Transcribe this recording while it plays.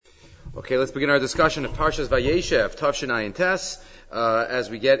Okay, let's begin our discussion of Parshas Vayeishev, Tavshin Ayin Tes, as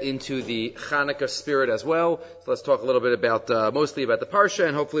we get into the Chanukah spirit as well. So let's talk a little bit about, mostly about the Parsha,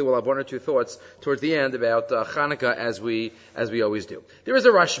 and hopefully we'll have one or two thoughts towards the end about Chanukah as we always do. There is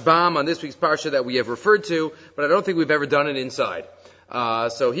a Rashbam on this week's Parsha that we have referred to, but I don't think we've ever done it inside.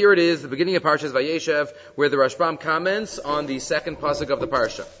 So here it is, the beginning of Parshas Vayeishev, where the Rashbam comments on the second pasuk of the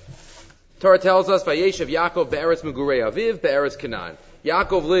Parsha. Torah tells us, Vayeishev Yaakov be'eretz Megurei Aviv be'eretz Canaan.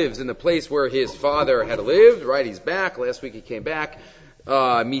 Yaakov lives in the place where his father had lived, right? He's back. Last week he came back.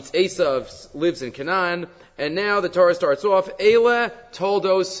 Meets Esav, lives in Canaan. And now the Torah starts off, Eile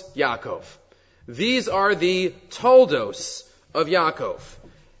Toldos Yaakov. These are the Toldos of Yaakov.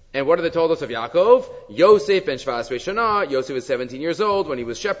 And what are the Toldos of Yaakov? Yosef ben Shvas Shana. Yosef was 17 years old when he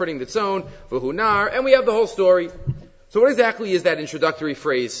was shepherding the tzon, V'hunar. And we have the whole story. So what exactly is that introductory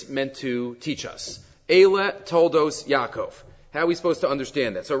phrase meant to teach us? Eile Toldos Yaakov. How are we supposed to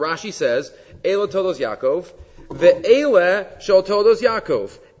understand that? So Rashi says, Eile Toldos Yaakov, ve'eile shel Toldos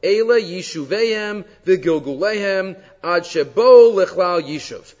Yaakov, Eile yishuvehem ve'gilgulehem ad shebo lechlal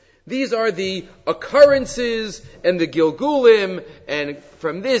yishuv. These are the occurrences and the gilgulim, and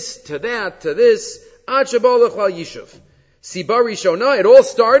from this to that to this, ad shebo lechlal yishuv. Siba Rishona, it all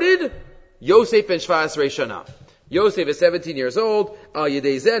started, Yosef ben Shvas Shana. Yosef is 17 years old, al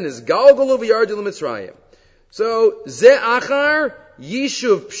yedei zen is galgalu v'yardu l'Mitzrayim. So, ze achar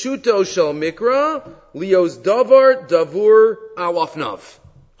yishuv pshuto shel mikra lios davar davur alafnav.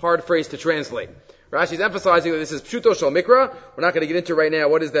 Hard phrase to translate. Rashi's emphasizing that this is pshuto shel mikra. We're not going to get into right now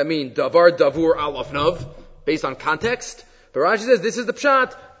what does that mean, davar davur alafnav, based on context. But Rashi says this is the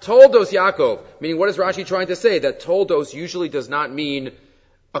pshat, toldos Yaakov. Meaning what is Rashi trying to say? That toldos usually does not mean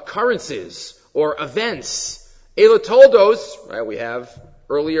occurrences or events. Eila toldos, right, we have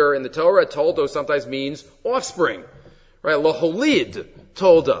earlier in the Torah, toldos sometimes means offspring. Right? Laholid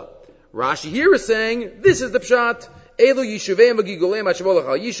tolda. Rashi here is saying, this is the pshat. Elu yishuveim v'gigulem ha'shavol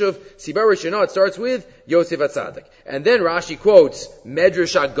l'chal yishuv. Sibar Rishonah, it starts with Yosef HaTzadik. And then Rashi quotes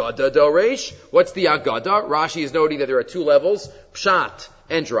Medrash Agada Doresh. What's the Agada? Rashi is noting that there are two levels, pshat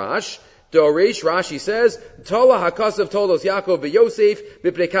and drash. Doresh, Rashi says, Tola hakasav toldos Yaakov v'Yosef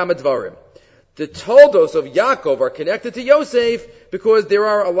b'pnei kama dvarim. The toldos of Yaakov are connected to Yosef because there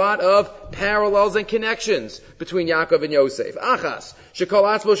are a lot of parallels and connections between Yaakov and Yosef. Achas, shekol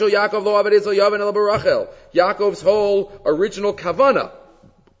atzmo shel Yaakov lo aved etzel Yavan el Rachel. Yaakov's whole original kavana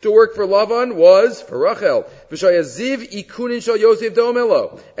to work for Lavan was for Rachel. V'shayaziv ikunin shel Yosef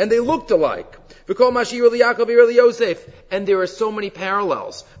domelo, and they looked alike. V'kol mashir li Yaakov li Yosef, and there are so many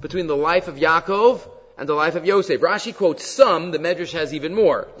parallels between the life of Yaakov and the life of Yosef. Rashi quotes some, the Medrash has even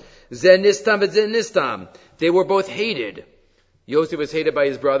more. Zenistam and Zenistam. They were both hated. Yosef was hated by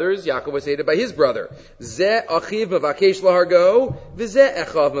his brothers. Yaakov was hated by his brother. Ze achiv mevakesh lahargo. V'ze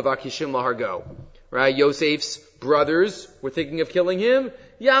echav mevakeshim lahargo. Right? Yosef's brothers were thinking of killing him.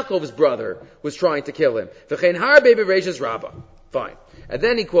 Yaakov's brother was trying to kill him. V'chein harbe b'reishis rabbah. Fine. And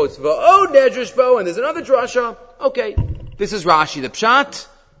then he quotes v'od nedrash bo, and there's another drasha. Okay. This is Rashi, the pshat,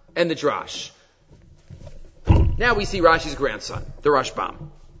 and the drash. Now we see Rashi's grandson, the Rashbam.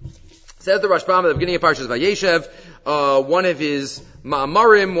 Says the Rashbam at the beginning of Parshas Vayeishev, one of his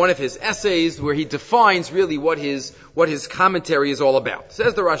ma'amarim, one of his essays, where he defines really what his commentary is all about.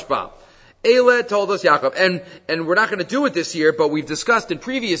 Says the Rashbam, Eile Toldos Yaakov, and we're not going to do it this year, but we've discussed in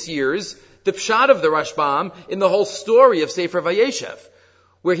previous years the pshat of the Rashbam in the whole story of Sefer Vayeishev,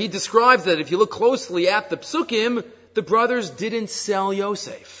 where he describes that if you look closely at the psukim, the brothers didn't sell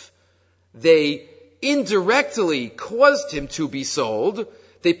Yosef. They indirectly caused him to be sold.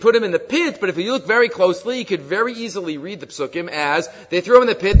 They put him in the pit, but if you look very closely, you could very easily read the psukim as they threw him in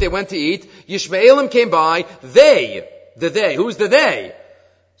the pit, they went to eat, Yishmaelim came by, who's the they?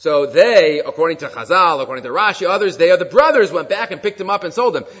 So they, according to Chazal, according to Rashi, others, they are the brothers, went back and picked him up and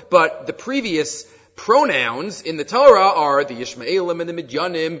sold him. But the previous pronouns in the Torah are the Yishmaelim and the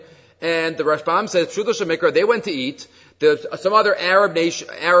Midyanim, and the Rashbam says, Pshuto Shemikra, they went to eat, some other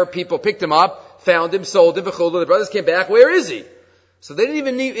Arab people picked him up, found him, sold him, the brothers came back, where is he? So they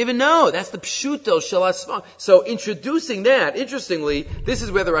didn't even know. That's the pshuto shel asma. So introducing that, interestingly, this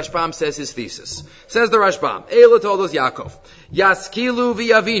is where the Rashbam says his thesis. Says the Rashbam, Eila toldos Yaakov, Yaskilu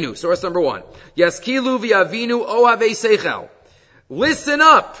v'yavinu, source number 1. Yaskilu v'yavinu ohavei seichel. Listen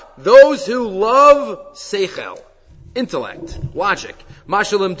up, those who love seichel, intellect, logic.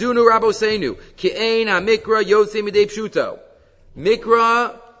 Mashalim dunu raboseinu, ki'ein ha'mikra yotzei midei pshuto.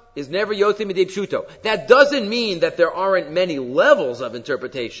 Mikra is never Yotzei Midei Pshuto. That doesn't mean that there aren't many levels of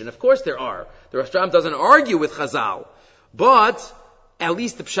interpretation. Of course there are. The Rashbam doesn't argue with Chazal. But at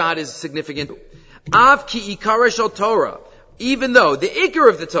least the pshat is significant. Av ki ikara shel Torah. even though the ikar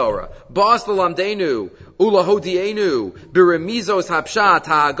of the Torah, Ba'as l'lamdeinu, ulahodienu, biremizos hapshat,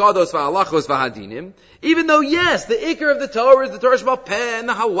 ha'agados v'halachos v'hadinim, even though, yes, the ikar of the Torah is the Torah Shebal Peh and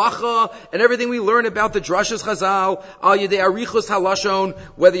the halacha and everything we learn about the drashas chazal, al yedei arichos halashon,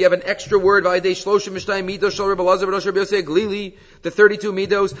 whether you have an extra word, v'yedei shloshim mishtayim midos shel Rebbe Elazar v'Rosh Rabbi Yosef Glili, the 32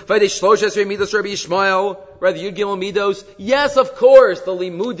 midos, v'yedei shlosh esrei midos Rabbi Yishmael, right, the Yud Gimel midos. Yes, of course, the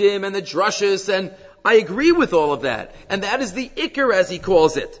limudim and the drashas, and I agree with all of that. And that is the ikar, as he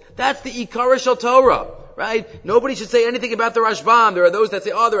calls it. That's the ikar shel Torah. Right? Nobody should say anything about the Rashbam. There are those that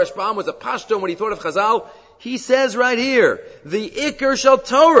say, the Rashbam was a Pashto when he thought of Chazal. He says right here, the Iker Shel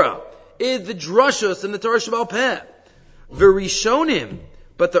Torah is the Drushos and the Torah Shebal Peh. V'rishonim,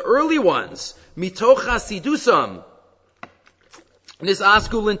 but the early ones, Mitoch Hasidusam,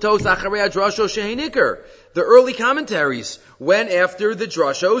 Nisasku Lintos Acharei Drasho Shehin Iker. The early commentaries went after the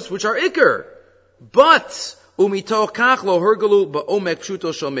Drushos, which are Iker. But, Umitoch Kach Lo Hergalu Ba'omek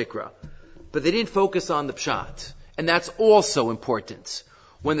Pshuto Shel Mikra. But they didn't focus on the pshat. And that's also important.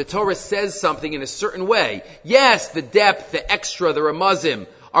 When the Torah says something in a certain way, yes, the depth, the extra, the ramazim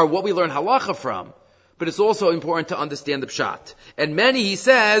are what we learn halacha from. But it's also important to understand the pshat. And many, he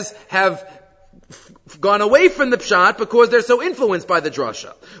says, have gone away from the pshat because they're so influenced by the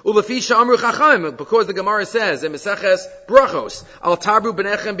drasha. Ulafisha amru chacham, because the Gemara says in Meseches Brachos, al tarbu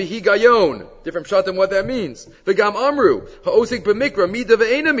benechem bihi gayon. Different pshat than what that means. V'gam amru ha'osik b'mikra mida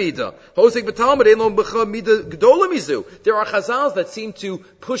ve'ena mida ha'osik b'talmud ein lo b'cha mida gdola mizu. There are chazals that seem to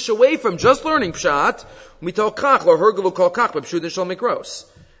push away from just learning pshat. Mitol kach lo hergelu kol kach b'pshudin shel mikros,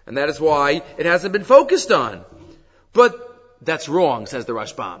 and that is why it hasn't been focused on. But that's wrong, says the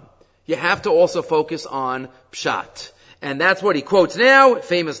Rashbam. You have to also focus on pshat. And that's what he quotes now,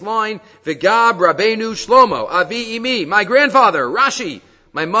 famous line, V'gab Rabbeinu Shlomo, Avi Imi, my grandfather, Rashi,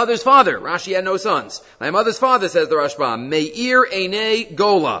 my mother's father. Rashi had no sons. My mother's father, says the Rashbam, Meir Einei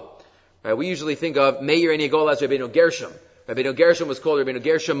Gola. We usually think of Meir Einei Gola as Rabbeinu Gershom. Rabbeinu Gershom was called Rabbeinu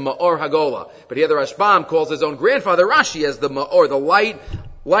Gershom Ma'or Hagola. But here the Rashbam calls his own grandfather, Rashi, as the Ma'or, the light,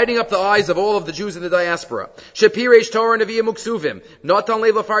 lighting up the eyes of all of the Jews in the diaspora. Shapiresh Torah Nevi'im Uksuvim. Natan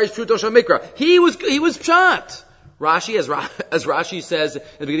Lev Lafarish Pshuto Shel Mikra. He was pshat. Rashi, as Rashi says in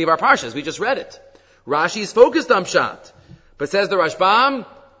the beginning of our parshas, we just read it. Rashi is focused on pshat. But says the Rashbam,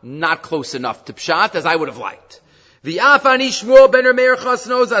 not close enough to pshat as I would have liked. V'afani Shmuel ben Rameir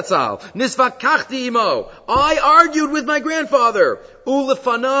Chasno Zatzal. Nisvakachti imo. I argued with my grandfather.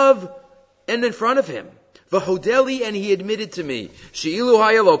 Ulefanav, and in front of him. V'hodeli, and he admitted to me, She'ilu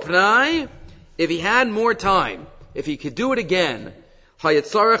hayalo pnai, if he had more time, if he could do it again,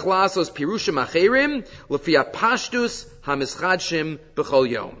 hayatzarech lasos pirushim acherim, l'fia pashtus hamischadshim b'chol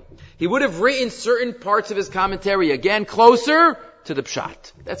yom. He would have written certain parts of his commentary again closer to the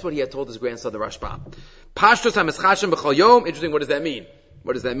pshat. That's what he had told his grandson, the Rashbam. Pashtus hamischadshim b'chol yom. Interesting, what does that mean?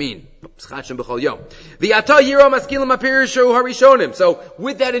 What does that mean? So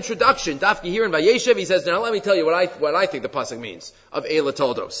with that introduction, Dafki here in Vayeishev, he says, now let me tell you what I think the pasuk means of Eila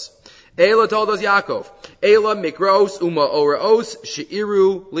Toldos. Eila Toldos Yaakov. Eila Mikros Uma Oraos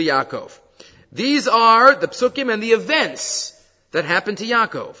Sheiru LiYaakov. These are the psukim and the events that happened to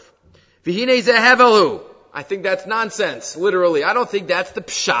Yaakov. V'hine zehevelu. I think that's nonsense, literally. I don't think that's the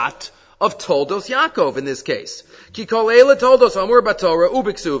pshat of Toldos Yaakov in this case. Ki kol eila Toldos amur batorah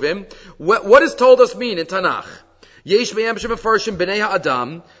ubiksuvim. What does Toldos mean in Tanakh? Yesh be'em shemafarshim b'nei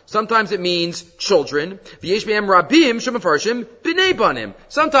ha'adam. Sometimes it means children. V'yesh be'em rabim shemafarshim b'nei banim.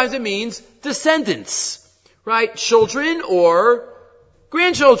 Sometimes it means descendants. Right? Children or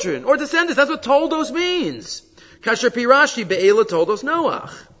grandchildren or descendants. That's what Toldos means. Kasher pirashi be'ela Toldos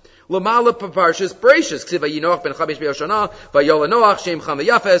Noach. Lamala paparshas breishas ksiva Yinoach ben Chamesh be'oshana vayola Noach shem cham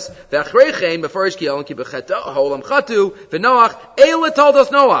v'yafes v'achreichein befarish ki elam ki b'cheta holam chatu v'Noach eila Toldos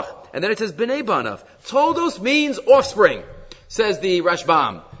Noach, and then it says b'nei banav. Toldos means offspring, says the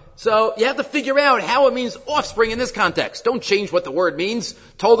Rashbam. So you have to figure out how it means offspring in this context. Don't change what the word means.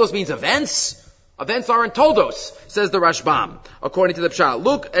 Toldos means events. Events aren't Toldos, says the Rashbam, according to the Pshat.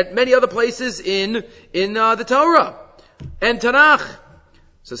 Look at many other places in the Torah and Tanakh.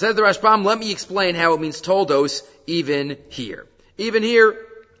 So says the Rashbam, let me explain how it means Toldos even here. Even here,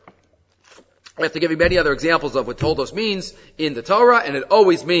 I have to give you many other examples of what Toldos means in the Torah, and it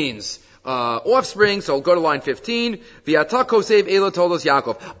always means offspring. So I'll go to line 15. V'ata kosev Eila Toldos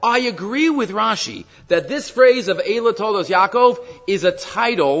Yaakov. I agree with Rashi that this phrase of Eila Toldos Yaakov is a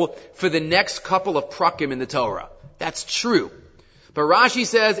title for the next couple of prakim in the Torah. That's true. But Rashi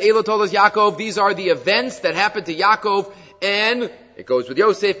says Eila Toldos Yaakov, these are the events that happened to Yaakov, and it goes with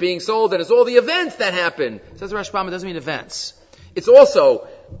Yosef being sold, and it's all the events that happen. Says the Rashbam, it doesn't mean events. It's also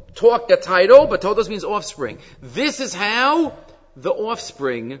talk a title, but Toldos means offspring. This is how the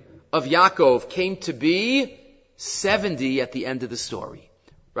offspring of Yaakov came to be 70 at the end of the story.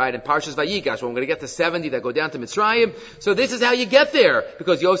 Right? In Parshas Vayigash, when we're going to get to 70 that go down to Mitzrayim. So this is how you get there.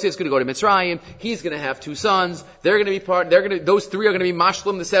 Because Yosef's going to go to Mitzrayim. He's going to have 2 sons. Those 3 are going to be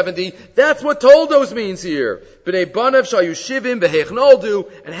Mashlim the 70. That's what Toldos means here. B'nei Banav Shayu Shivim B'heich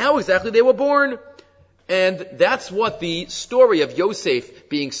Noldu. And how exactly they were born. And that's what the story of Yosef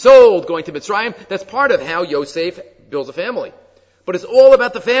being sold, going to Mitzrayim, that's part of how Yosef builds a family. But it's all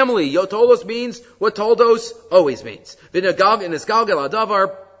about the family. Toldos means what Toldos always means. In his Galgal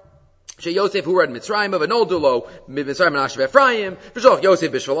Adavar, Yosef who read Mitzrayim of an Oldulo, Mitzrayim and Ashev Ephraim, V'shoch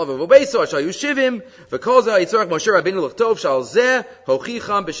Yosef b'shvalav v'beso, Shal Yushivim, V'kolza Yitzorach Moshe Rabbeinu L'chtov, Shal Zeh,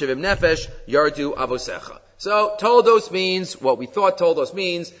 Hochicham b'shivim nefesh, Yardu Avosecha. So Toldos means what we thought Toldos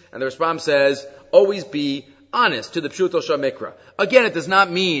means, and the Rashbam says, always be honest to the Pshuto Shamikra. Again, it does not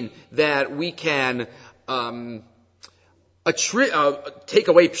mean that we can take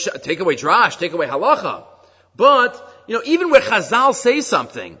away drash, take away halacha. But, even where Chazal say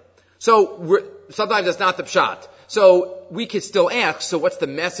something, sometimes it's not the pshat. So we can still ask, so what's the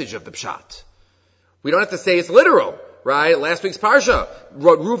message of the pshat? We don't have to say it's literal, right? Last week's parsha,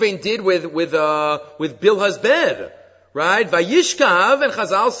 what Ruvain did with Bilha's bed, right? Vayishkav, and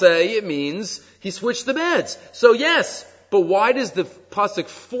Chazal say it means he switched the beds. So yes, but why does the pasuk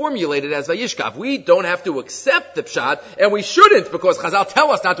formulate it as Vayishkav? We don't have to accept the pshat, and we shouldn't, because Chazal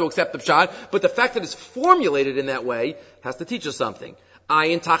tell us not to accept the pshat, but the fact that it's formulated in that way has to teach us something.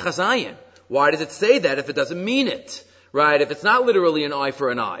 Ayin tachas ayin. Why does it say that if it doesn't mean it? Right? If it's not literally an eye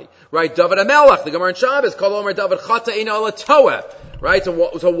for an eye. Right? David HaMelech, the Gemara in Shabbos, Kol Omer David Chata Eina Ala Toeh. Right?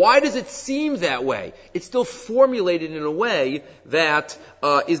 So why does it seem that way? It's still formulated in a way that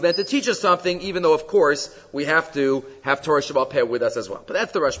is meant to teach us something, even though, of course, we have to have Torah Shabbat Peh with us as well. But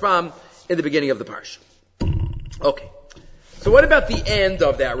that's the Rashbam in the beginning of the parsha. Okay. So what about the end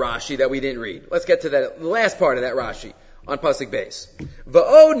of that Rashi that we didn't read? Let's get to the last part of that Rashi on Pasuk Beis.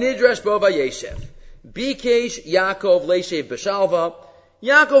 Va'o nidrash bo Vayeishev. Bikesh Yaakov leishev b'shalva.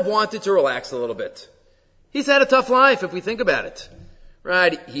 Yaakov wanted to relax a little bit. He's had a tough life, if we think about it.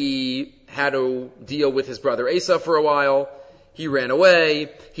 Right? He had to deal with his brother Esav for a while. He ran away.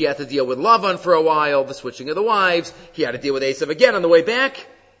 He had to deal with Lavan for a while, the switching of the wives. He had to deal with Esav again on the way back.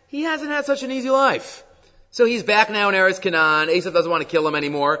 He hasn't had such an easy life. So he's back now in Eretz Canaan. Esav doesn't want to kill him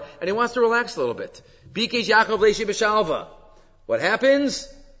anymore, and he wants to relax a little bit. Bikesh Yaakov leishev b'shalva. What happens?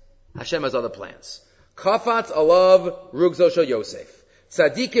 Hashem has other plans. Kafatz alav rugzo shel Yosef.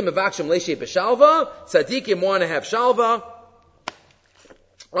 Tzadikim mevakshem leishev b'shalva. Tzadikim want to have shalva.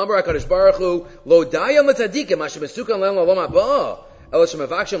 Amar HaKadosh Baruch Hu, lo dayam l'tzadikim, Hashem esukan le'em l'olam haba, ela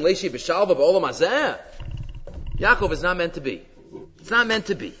shemavakshem leishev b'shalva b'olam hazeh. Yaakov is not meant to be. It's not meant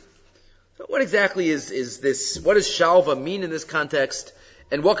to be. So what exactly is this? What does shalva mean in this context?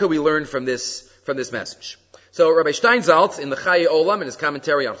 And what can we learn from this message? So Rabbi Steinsaltz in the Chaye Olam in his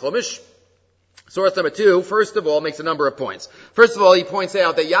commentary on Chumash, source number 2, first of all, makes a number of points. First of all, he points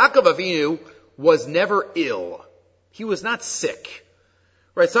out that Yaakov Avinu was never ill. He was not sick.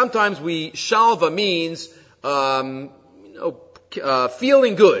 Right? Sometimes shalva means,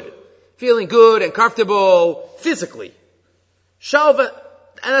 feeling good and comfortable physically. Shalva,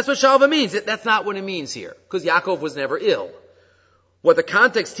 and that's what shalva means. That's not what it means here, because Yaakov was never ill. What the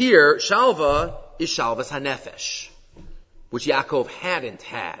context here, shalva, is shalvas hanefesh, which Yaakov hadn't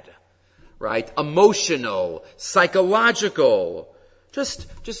had. Right? Emotional, psychological, just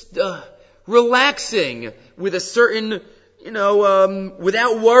relaxing with a certain,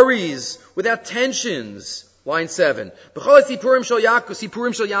 without worries, without tensions. Line 7. B'chol sipurim shel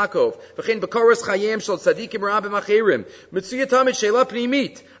Yaakov, v'chein b'koros chayim shel tzadikim rabim achirim, mitzuyatam et sheila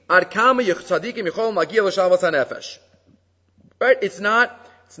pnimit, ad kama tzadikim yichol magia l'shalvas hanefesh. Right? It's not,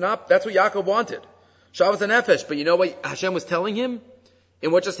 that's what Yaakov wanted. Shalvas hanefesh. But you know what Hashem was telling him?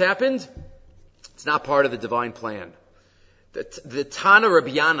 In what just happened? It's not part of the divine plan. The Tana Rabbi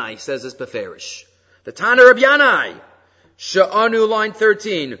Yanai says this beferish. The Tana Rabbi Yanai, Sha'anu line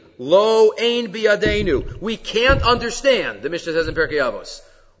 13, Lo ein biyadenu. We can't understand, the Mishnah says in Perkei Avos.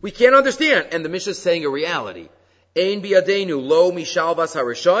 We can't understand, and the Mishnah is saying a reality. Ein biyadenu, lo mishalvas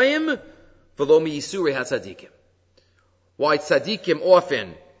harishayim, v'lo mi yisuri hatzadikim. Why tzadikim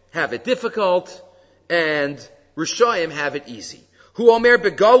often have it difficult, and rishayim have it easy. Hu omer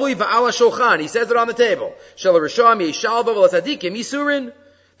begalui va'ala shulchan. He says it on the table. Shel rishayim yishalva v'la tzadikim yisurin.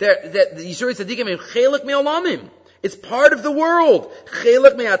 That the yisurin tzadikim chelik me'olamim. It's part of the world.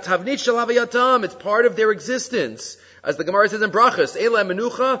 Chelik me'atavnit shel havayatam. It's part of their existence. As the Gemara says in Brachos, Eila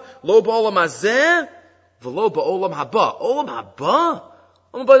menucha lo ba'olam hazeh v'lo ba'olam haba. Olam haba?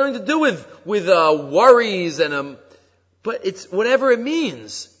 But nothing to do with worries but it's whatever it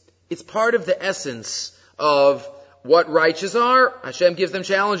means. It's part of the essence of what righteous are. Hashem gives them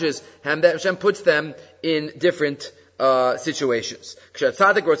challenges. Hashem puts them in different situations.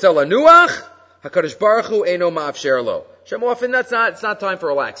 HaKadosh Baruch Hu eino ma'afsher lo. Hashem often it's not time for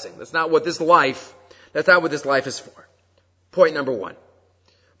relaxing. That's not what this life is for. Point number one.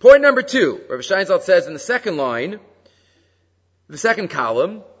 Point number two, Rabbi Steinsaltz says in the second line, the second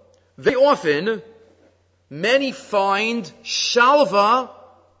column, very often, many find shalva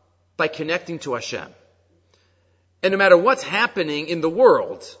by connecting to Hashem. And no matter what's happening in the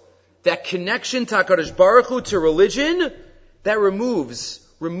world, that connection to HaKadosh Baruch Hu, to religion, that removes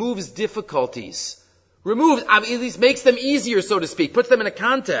difficulties. At least makes them easier, so to speak, puts them in a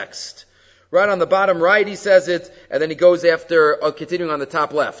context. Right on the bottom right, he says it, and then he goes after, continuing on the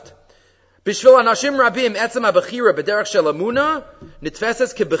top left. Bishvil anashim rabim etzem ha-bechira b'derech shel amuna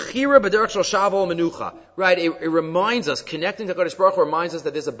nitfeses ke-bechira b'derech shel shavu menucha. Right, it reminds us, connecting to HaKadosh Baruch Hu reminds us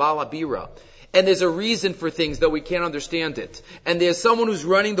that there's a Baal Abira. And there's a reason for things, though we can't understand it. And there's someone who's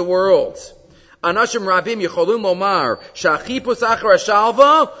running the world. Anashim rabim yicholun lomar sha'achipus achar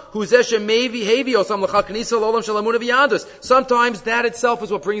ha-shalva hu zeh shemevi hevi osam l'cha knisa l'olam shel amuna v'yadus. Sometimes that itself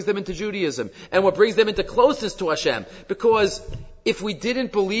is what brings them into Judaism and what brings them into closeness to Hashem. Because if we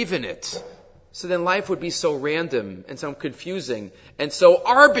didn't believe in it, so then life would be so random and so confusing and so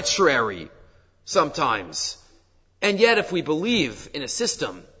arbitrary sometimes. And yet if we believe in a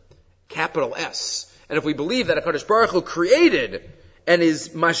system, capital S, and if we believe that HaKadosh Baruch Hu created and is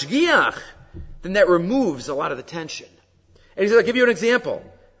mashgiach, then that removes a lot of the tension. And he said, I'll give you an example.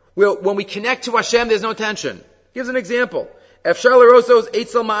 When we connect to Hashem, there's no tension. He gives an example. Efshar l'rosos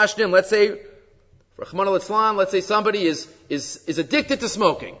eitzel ma'ashnim. Let's say, Rahman al-Islam, let's say somebody is addicted to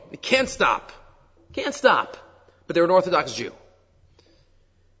smoking. He can't stop. But they're an Orthodox Jew.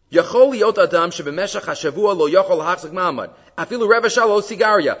 Yachol liot adam shebemeshach hashavua lo yachol lahachzik ma'amad. Afilu reva shah lo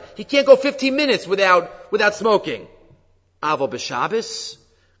sigaria. He can't go 15 minutes without smoking. Aval b'Shabbos,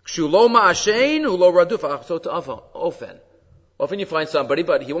 kshu lo ma'ashein, hu lo raduf achzot ofen. Often you find somebody,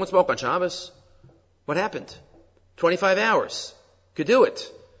 but he won't smoke on Shabbos. What happened? 25 hours. Could do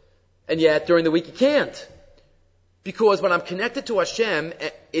it. And yet, during the week, he can't. Because when I'm connected to Hashem,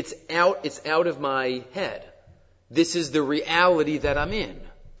 it's out of my head. This is the reality that I'm in.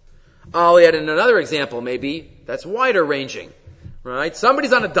 I'll add in another example, maybe, that's wider ranging. Right?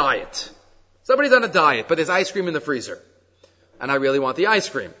 Somebody's on a diet, but there's ice cream in the freezer. And I really want the ice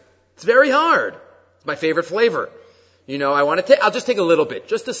cream. It's very hard. It's my favorite flavor. I'll just take a little bit.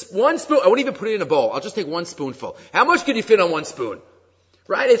 Just one spoon. I won't even put it in a bowl. I'll just take one spoonful. How much could you fit on one spoon?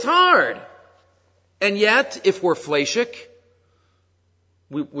 Right? It's hard. And yet, if we're fleshik,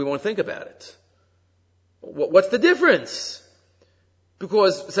 we won't think about it. What's the difference?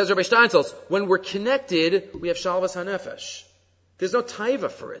 Because, says Rabbi Steinsaltz, when we're connected, we have shalvas hanefesh. There's no taiva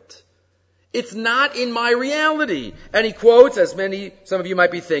for it. It's not in my reality. And he quotes, some of you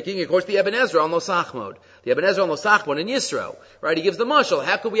might be thinking, he quotes the Ibn Ezra on Losachmod. The Ibn Ezra on Losachmod in Yisro. Right? He gives the mashal.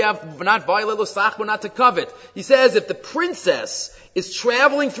 How could we have not violate Losachmod, not to covet? He says if the princess is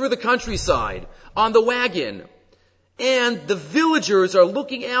traveling through the countryside on the wagon, and the villagers are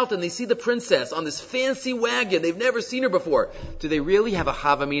looking out and they see the princess on this fancy wagon, they've never seen her before, do they really have a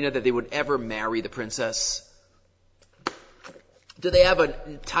havamina that they would ever marry the princess? Do they have a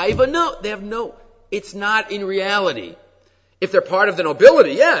taiva? No, they have no. It's not in reality. If they're part of the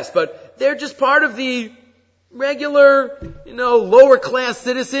nobility, yes, but they're just part of the regular, lower class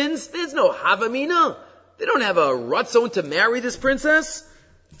citizens. There's no havamina. They don't have a ratzon to marry this princess.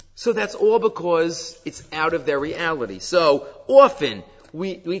 So that's all because it's out of their reality. So often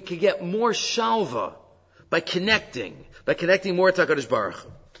we can get more shalva by connecting more to HaKadosh Baruch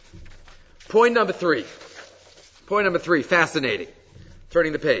Hu. Point number three, fascinating.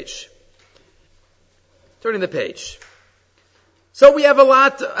 Turning the page. So we have a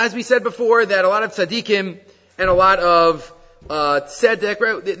lot, as we said before, that a lot of tzaddikim and a lot of tzedek,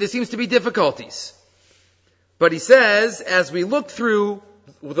 right? There seems to be difficulties. But he says, as we look through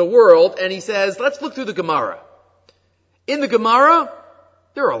the world, and he says, let's look through the Gemara. In the Gemara,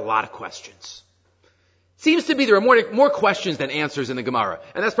 there are a lot of questions. Seems to be there are more questions than answers in the Gemara.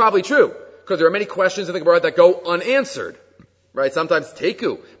 And that's probably true, because there are many questions in the Gemara that go unanswered. Right? Sometimes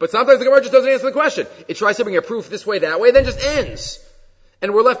teku. But sometimes the Gemara just doesn't answer the question. It tries to bring a proof this way, that way, then just ends.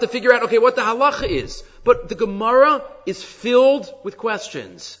 And we're left to figure out, okay, what the halacha is. But the Gemara is filled with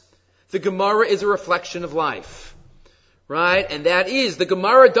questions. The Gemara is a reflection of life. Right? And that is, the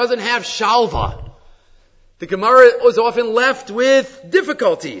Gemara doesn't have shalva. The Gemara is often left with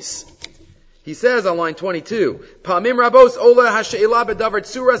difficulties. He says on line 22, Pa'amim rabos ola ha'she'ela bedavar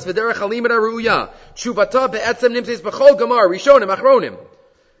tsuras v'derech halimud ha'ru'ya, tshuvata be'etzem nimtzis b'chol gamar, rishonim, achronim,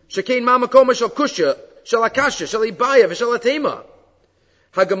 shekein ma makoma shel kushya, shel akasha, shel ibaya, v'shel atema.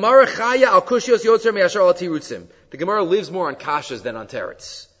 Hagamara chaya al kushios yotzer me'ashar al tirutzim. The Gemara lives more on kashas than on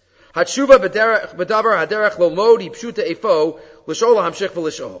teretz. Hatshuva bedavar haderech lomod pshuta efo, l'shol hamshich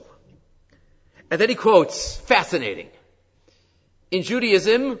v'lishol. And then he quotes, fascinating. In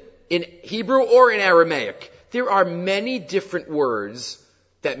Judaism, in Hebrew or in Aramaic, there are many different words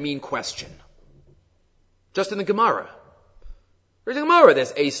that mean question. Just in the Gemara. There's a Gemara.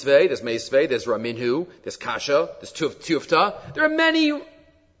 There's Eisvei, there's Meisvei, there's Raminhu, there's Kasha, there's Tufta. There are many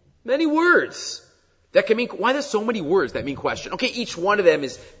words that can mean, why there's so many words that mean question? Okay, each one of them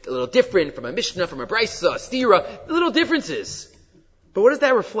is a little different from a Mishnah, from a Brisa, a Stira, little differences. But what does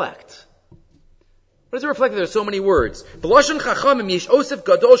that reflect? What does it reflect that there are so many words? B'lashon chachamim yesh osef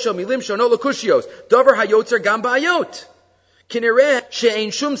gadol shel milim shonot lekushios, davar hayotzer gam ba'ayot. Kinireh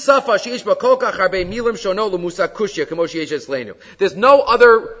she'ein shum safa she'ish ba kol kach harbe milim shonot lemusa kushya kamo she'esh etzleinu. There's no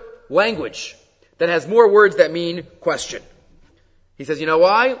other language that has more words that mean question. He says, you know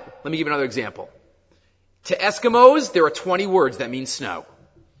why? Let me give you another example. To Eskimos, there are 20 words that mean snow.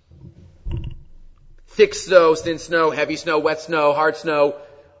 Thick snow, thin snow, heavy snow, wet snow, hard snow.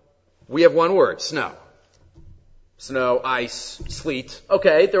 We have one word, snow. Snow, ice, sleet.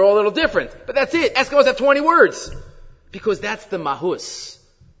 Okay, they're all a little different. But that's it. Eskimos have 20 words. Because that's the mahus.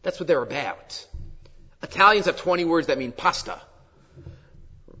 That's what they're about. Italians have 20 words that mean pasta.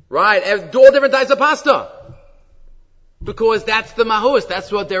 Right? All different types of pasta. Because that's the mahus.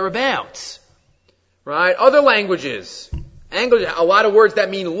 That's what they're about. Right? Other languages. A lot of words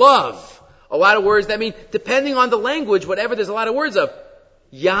that mean love. A lot of words that mean, depending on the language, whatever there's a lot of words of.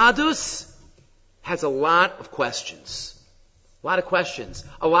 Yadus has a lot of questions. A lot of questions.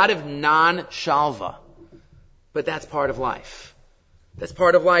 A lot of non-shalva. But that's part of life. That's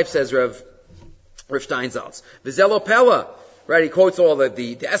part of life, says Rav Steinsaltz. Vizelo Pella, right, he quotes all the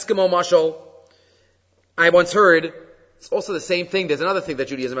Eskimo mashal. I once heard, it's also the same thing, there's another thing that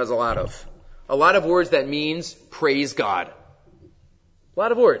Judaism has a lot of. A lot of words that means praise God. A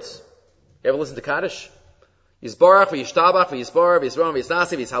lot of words. You ever listen to Kaddish? Yisbarach, v'yishtabach, v'yisbar, v'yisram,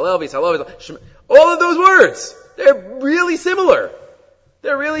 v'yisnasi, v'yishalel, v'yishalel. All of those words, they're really similar.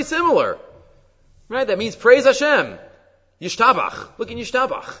 Right? That means praise Hashem. Yishtabach. Look in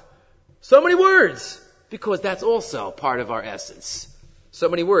Yishtabach. So many words. Because that's also part of our essence. So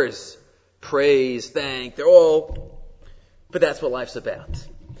many words. Praise, thank, they're all. But that's what life's about.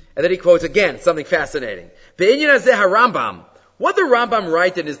 And then he quotes again, something fascinating. Be'inyan hazeh HaRambam. What did the Rambam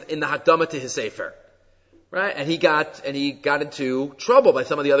write in the Hakdama to his Sefer? Right? And he got into trouble by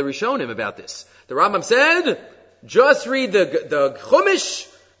some of the other Rishonim about this. The Rambam said, just read the Chumash,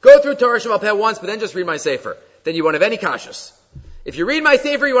 go through Torah Shabbat Peh once, but then just read my Sefer. Then you won't have any kashas. If you read my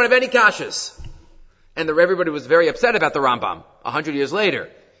Sefer, you won't have any kashas. And everybody was very upset about the Rambam 100 years later.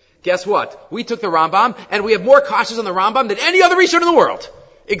 Guess what? We took the Rambam, and we have more kashas on the Rambam than any other Rishon in the world.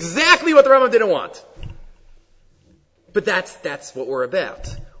 Exactly what the Rambam didn't want. But that's what we're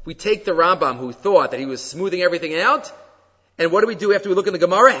about. We take the Rambam who thought that he was smoothing everything out, and what do we do after we look in the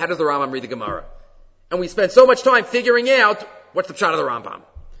Gemara? How does the Rambam read the Gemara? And we spend so much time figuring out what's the pshat of the Rambam.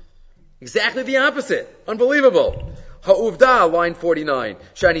 Exactly the opposite. Unbelievable. Ha'uvda, line 49.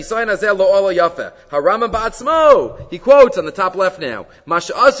 Shani sayin hazel lo ala yafe. HaRambam ba'atzmo. He quotes on the top left now.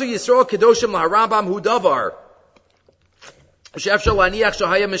 Masha'asu Yisrael kedoshim laHaRambam hu davar. שאפשר להניח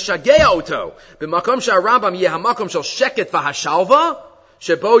שהיה משגע אותו. במקום שהרמב"ם יהיה המקום של שקט והשלווה,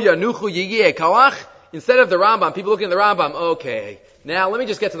 שבו ינוחו יהיה כוח. Instead of the Rambam, people looking at the Rambam, okay, now let me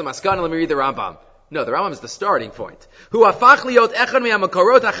just get to the Maskana, let me read the Rambam. No, the Rambam is the starting point. הוא הפך להיות אחד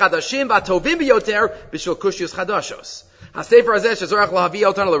מהמקורות החדשים והטובים ביותר בשביל קושיוס חדשות. הספר הזה שזורח להביא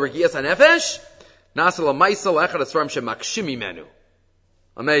אותנו לרגיעת הנפש, נעשה למעשה לאחד הספרים שמקשים ממנו.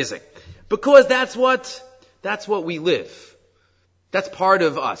 Amazing. Because that's what we live. That's part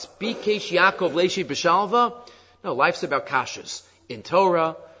of us. Bikesh Yaakov Leishi B'Shalva. No, life's about kashas. In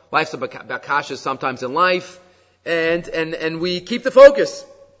Torah, life's about kashas sometimes in life. And we keep the focus.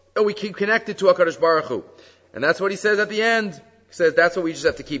 And we keep connected to HaKadosh Baruch Hu. And that's what he says at the end. He says that's what we just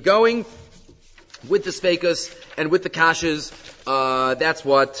have to keep going. With the spekas and with the kashas. That's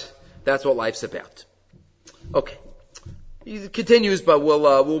what life's about. Okay. He continues, but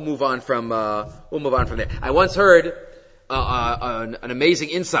we'll move on from there. I once heard an amazing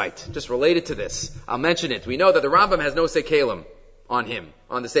insight just related to this. I'll mention it. We know that the Rambam has no sekalim on him,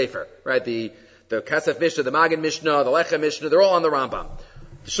 on the Sefer, right? The Kasef Mishnah, the Magen Mishnah, the Lechem Mishnah, they're all on the Rambam.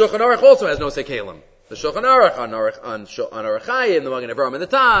 The Shulchan Aruch also has no sekalim. the Shulchan Aruch, on Aruch Chaim, the Magen Avraham and the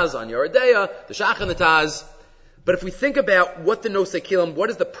Taz, on Yoredeya, the Shach and the Taz. But if we think about what the Nosei Kelim, what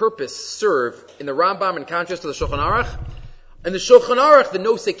does the purpose serve in the Rambam in contrast to the Shulchan Aruch? In the Shulchan Aruch, the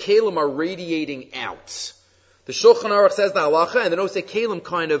Nosei Kelim are radiating out. The Shulchan Aruch says the halacha, and the Nosei Kelim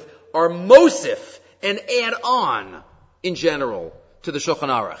kind of are mosif and add on in general to the Shulchan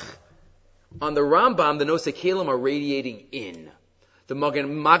Aruch. On the Rambam, the Nosei Kelim are radiating in. The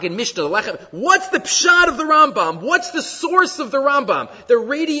Magen Mishnah, the Lechem. What's the pshat of the Rambam? What's the source of the Rambam? They're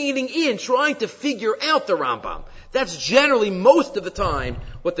radiating in, trying to figure out the Rambam. That's generally, most of the time,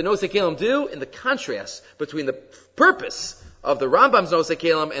 what the Nosei Kelim do, in the contrast between the purpose of the Rambam's Nosei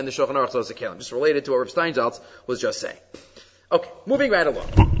Kelim and the Shulchan Aruch's Nosei Kelim. Just related to what Rav Steinsaltz was just saying. Okay, moving right along.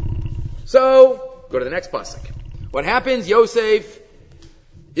 So, go to the next pasuk. What happens? Yosef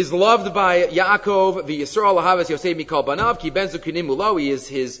is loved by Yaakov, the Yisrael Lahavas Yosef Mikal Banav, Ki Ben Zekunim Mulo, he is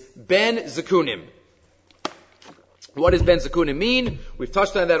his Ben Zekunim. What does Ben Zekunim mean? We've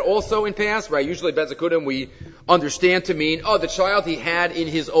touched on that also in past, right? Usually Ben Zekunim we understand to mean, the child he had in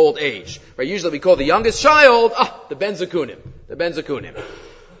his old age. Right? Usually we call the youngest child, the Ben Zekunim. The Ben Zekunim.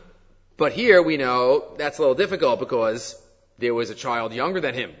 But here we know that's a little difficult because there was a child younger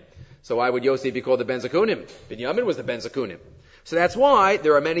than him. So why would Yosef be called the Ben Zekunim? Binyamin was the Ben Zekunim. So that's why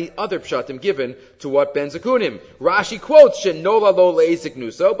there are many other pshatim given to what Ben Zekunim. Rashi quotes, Shenola lo le'ezik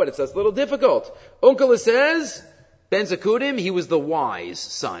nuso, but it's a little difficult. Uncle says, Ben Zekunim, he was the wise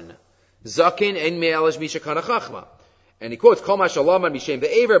son. Zakin en me'alash misha kana chachma. And he quotes, Kol ma shalom an mishem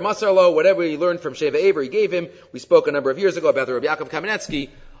ve'ever, masar lo, whatever he learned from Sheva Aver, he gave him. We spoke a number of years ago about the Rabbi Yaakov Kamenetsky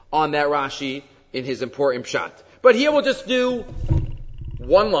on that Rashi in his important pshat. But here we'll just do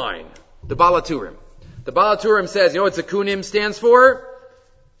one line. The Balaturim. The Balaturim says, you know what Zekunim stands for?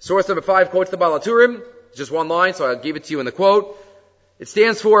 Source number 5 quotes the Balaturim. It's just one line, so I'll give it to you in the quote. It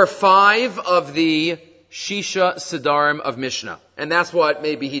stands for 5 of the Shisha Sidarim of Mishnah. And that's what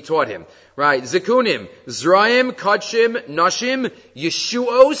maybe he taught him. Right? Zekunim, Zraim, Kadshim, Nashim,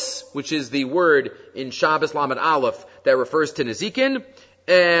 Yeshuos, which is the word in Shabbos Lamed Aleph that refers to Nezikin,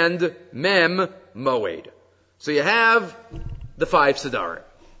 and Mem, Moed. So you have the 5 Sidarim.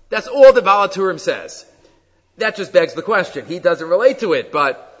 That's all the Balaturim says. That just begs the question. He doesn't relate to it,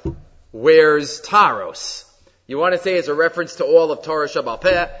 but where's Taros? You want to say it's a reference to all of Torah Shabbal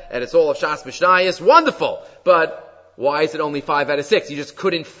Peh, and it's all of Shas Mishnayos? Wonderful! But why is it only 5 out of 6? You just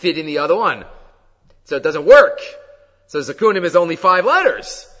couldn't fit in the other one. So it doesn't work. So Zekunim is only 5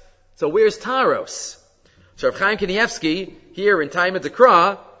 letters. So where's Taros? So Rav Chaim Kanievsky, here in Taima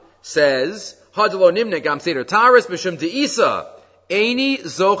Dekra, says, Hadlo Nimne Gam Seder Taros B'Shem De'isa Eini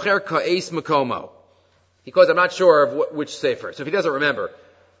Zocher Ka'es Makomo. He quotes, I'm not sure of which sefer. So if he doesn't remember,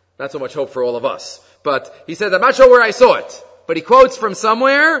 not so much hope for all of us. But he says, I'm not sure where I saw it. But he quotes from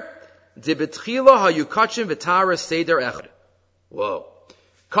somewhere, Dibetchila hayu kachim v'taras seder echad. Whoa.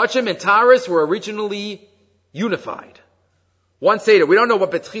 Kachim and Taras were originally unified. One seder. We don't know what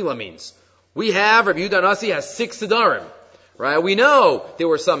betchila means. We have, Rabbi Yehuda Nasi has 6 sedarim. Right? We know there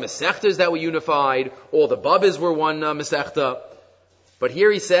were some mesechtas that were unified. All the babas were one mesechta. But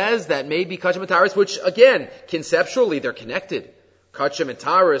here he says that maybe Kachim and Taras, which again, conceptually they're connected. Kachim and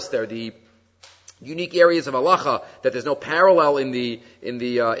Taras, they're the unique areas of halacha that there's no parallel in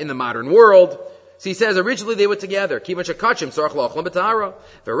the modern world. So he says originally they were together. Kivan shekachim tzarich la'achlam b'tahara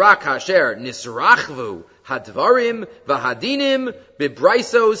v'rak hasher nisrachvu hadvarim v'hadinim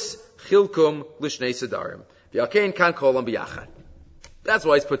b'braisos chilkum l'shnei sedarim v'yakein kan kolam b'yachad. That's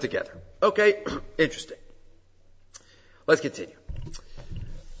why it's put together. Okay, interesting. Let's continue.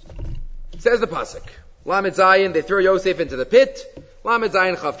 Says the pasuk, Lamed Zayin, they throw Yosef into the pit. Lamed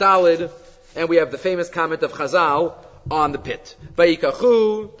Zayin Chav Dalid, and we have the famous comment of Chazal on the pit.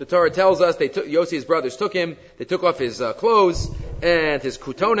 Vayikachu, the Torah tells us, Yosef's brothers took him, they took off his clothes and his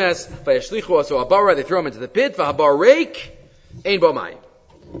kutones. Vayashlichu aso abara, they throw him into the pit. Vahabar reik, ein bo mayim.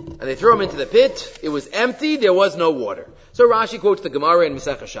 And they threw him into the pit. It was empty, there was no water. So Rashi quotes the Gemara in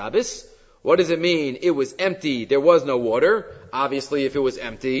Masechah Shabbos. What does it mean? It was empty, there was no water. Obviously, if it was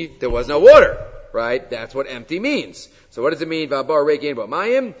empty, there was no water. Right? That's what empty means. So what does it mean? V'abar reik ein bo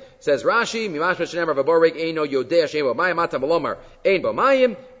mayim. Says Rashi, Mimash Shenemar v'abar reik eino yodea shein bo mayim ata malomar ein bo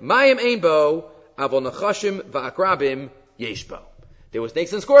mayim ein bo avol nachashim v'akrabim yesh bo. There were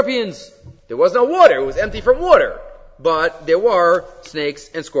snakes and scorpions. There was no water. It was empty from water. But there were snakes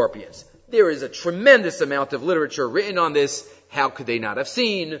and scorpions. There is a tremendous amount of literature written on this. How could they not have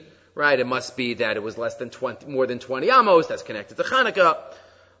seen? Right? It must be that it was more than 20 amos. That's connected to Hanukkah.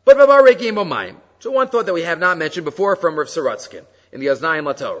 But v'abar reik ein bo mayim. So one thought that we have not mentioned before from Rav Sorotzkin in the Aznayim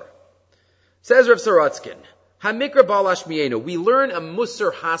LaTorah. Says Rav Sorotzkin, Hamikra Balash Mienu, we learn a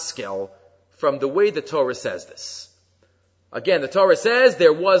Musar Haskel from the way the Torah says this. Again, the Torah says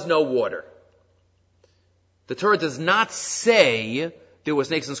there was no water. The Torah does not say there were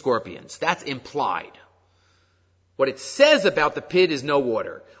snakes and scorpions. That's implied. What it says about the pit is no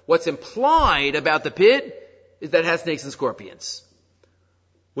water. What's implied about the pit is that it has snakes and scorpions.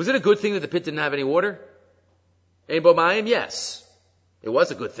 Was it a good thing that the pit didn't have any water? Ein bo mayim? Yes. It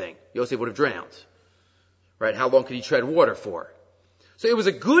was a good thing. Yosef would have drowned. Right? How long could he tread water for? So it was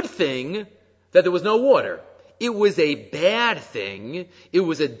a good thing that there was no water. It was a bad thing. It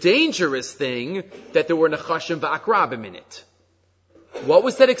was a dangerous thing that there were nechashim v'akrabim in it. What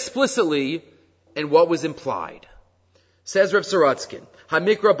was said explicitly and what was implied? Says Reb Sorotzkin,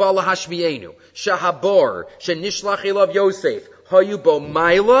 Hamikra bala hashmienu, shahabor, shenishlach elav Yosef, hayu bo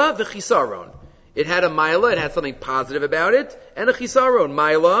maila v'chisaron. It had a maila, it had something positive about it, and a chisaron.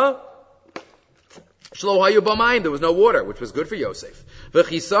 Maila, shlo hayu bo mayim, there was no water, which was good for Yosef.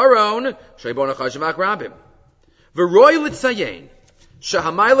 V'chisaron, shebo nechashim v'akrabim. V'roy litzayin,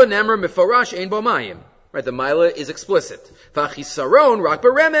 shahamayla nemra mefarash ein bo mayim. Right, the maila is explicit. V'chisaron, rak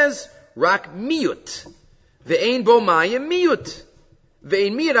beremez, rak miyut. Ve'ein bo mayim miyut.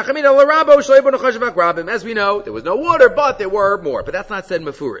 Ve'ein miyut achamid ala rabo shlei bo nechashav akrabim. As we know, there was no water, but there were more. But that's not said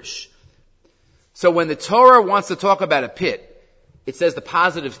mefurish. So when the Torah wants to talk about a pit, it says the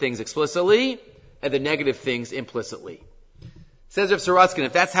positive things explicitly and the negative things implicitly. Says Rav Sorotzkin,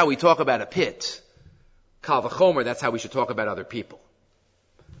 if that's how we talk about a pit, kal v'chomer, that's how we should talk about other people.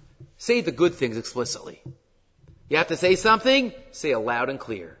 Say the good things explicitly. You have to say something, say it loud and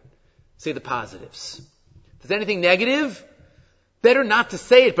clear. Say the positives. If there's anything negative, better not to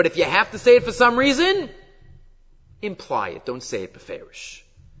say it, but if you have to say it for some reason, imply it. Don't say it beferish.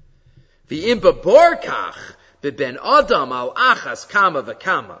 V'im beborkach beben adam al achas kama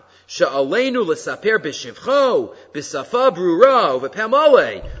v'kama she'aleinu l'saper b'shivcho b'safa brura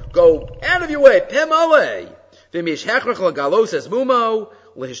v'pemale. Go out of your way, pemale. V'mish hechrach l'galos es mumo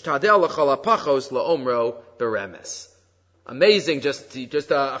l'hishtadel l'chalapachos l'omro beremes. Amazing, just a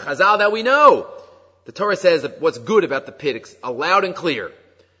chazal that we know. The Torah says that what's good about the pit loud and clear.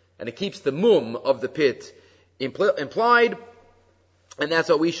 And it keeps the mum of the pit implied. And that's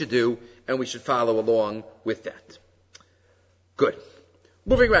what we should do. And we should follow along with that. Good.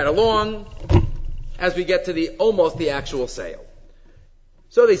 Moving right along as we get to almost the actual sale.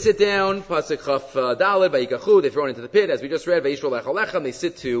 So they sit down, pasuk chaf daled, vayikachu, they're thrown into the pit, as we just read, vayishro lechalechem, they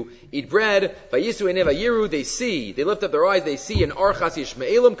sit to eat bread, vayisu ene vayiru, they lift up their eyes, they see an archas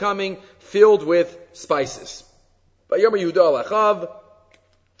Yishmaelim coming, filled with spices. Vayomer Yehuda alachav,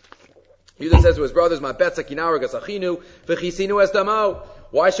 Yehuda says to his brothers, ma betza kinara gasachinu, v'chisinu es damo.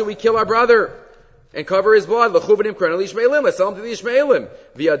 Why should we kill our brother and cover his blood? L'chuvanim kren Yishmaelim, let's sell him to the Yishmaelim.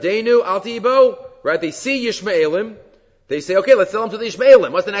 V'yadenu al tibo, right, they see Yishmaelim, they say, okay, let's sell him to the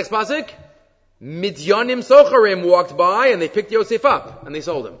Ishmaelim. What's the next pasuk? Midyanim Socharim walked by and they picked Yosef up and they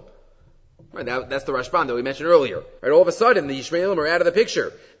sold him. Right, that's the Rashban that we mentioned earlier. Right, all of a sudden the Ishmaelim are out of the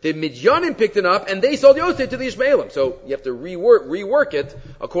picture. The Midyanim picked it up and they sold Yosef to the Ishmaelim. So you have to rework it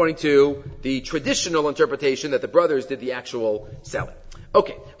according to the traditional interpretation that the brothers did the actual selling.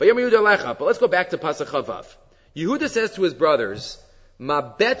 Okay, but let's go back to Pasuk Chavav. Yehuda says to his brothers, Ma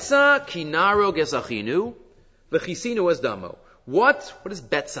betza kinaro gesachinu, v'chisinu es damo. What does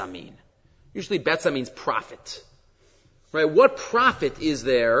betza mean? Usually betza means profit. Right? What profit is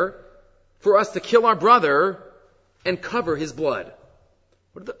there for us to kill our brother and cover his blood?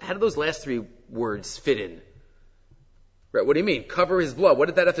 How do those last three words fit in? Right? What do you mean? Cover his blood. What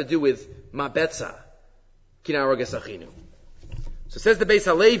did that have to do with ma betza? Kinaro gesachinu. So says the Beis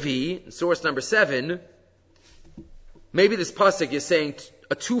Halevi, source number 7, maybe this pasuk is saying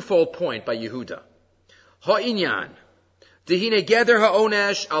a twofold point by Yehuda. Ha'inyan. Dehine geder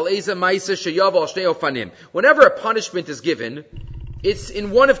ha'onesh al eza ma'isa sheyav al shnei ofanim. Whenever a punishment is given, it's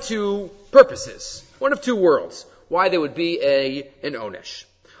in one of two purposes, one of two worlds, why there would be an onesh.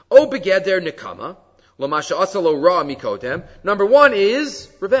 O begeder nikama, l'masha asalo ra mikodem. Number one is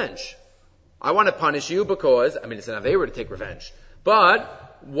revenge. I want to punish you because, it's an aveira to take revenge.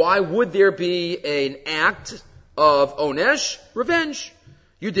 But why would there be an act of onesh? Revenge.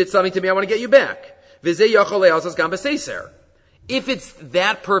 You did something to me, I want to get you back. If it's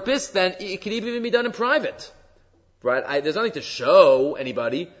that purpose, then it can even be done in private. Right? There's nothing to show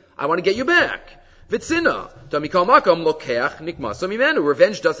anybody. I want to get you back. Revenge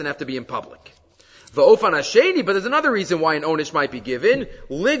doesn't have to be in public. But there's another reason why an onish might be given.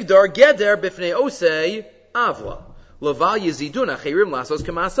 Ligdar geder bifnei osei avla.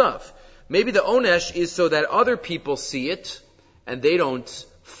 Maybe the onesh is so that other people see it and they don't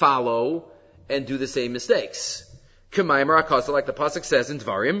follow and do the same mistakes. Like the pasuk says in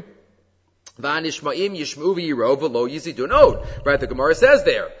Dvarim, V'anishma'im yishmu v'yirov v'lo yizidun od. Right, the Gemara says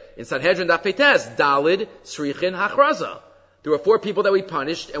there, in Sanhedrin Daf Peites, Dalid, Srichin, Hachraza. There were 4 people that we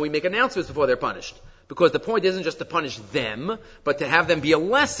punished, and we make announcements before they're punished. Because the point isn't just to punish them, but to have them be a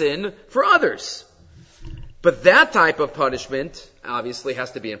lesson for others. But that type of punishment, obviously,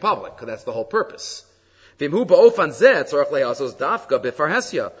 has to be in public, because that's the whole purpose. V'imhu ba'ofan zeh, tzorach le'asos dafka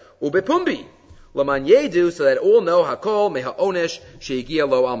b'farhesya, u'bepumbi. Laman yedu, so that all know hakol meha'onesh she'igia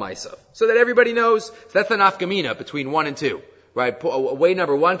lo al maisav. So that everybody knows. So that's the nafkamina between 1 and 2. Right? Way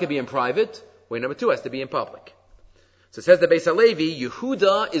number 1 can be in private. Way number 2 has to be in public. So it says the Beis HaLevi,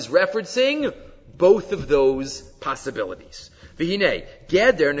 Yehuda is referencing both of those possibilities. V'hinei,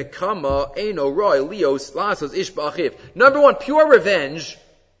 geder nekama eino roi lios lasos ish ba'achiv. Number 1, pure revenge.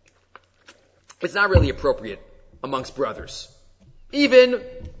 It's not really appropriate amongst brothers. Even,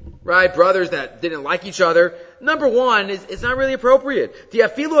 right, brothers that didn't like each other. Number 1 is not really appropriate.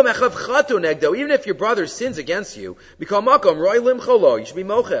 Even if your brother sins against you, you should be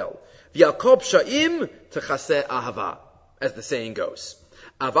mochel. As the saying goes.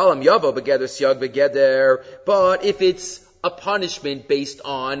 But if it's a punishment based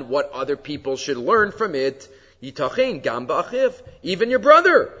on what other people should learn from it, even your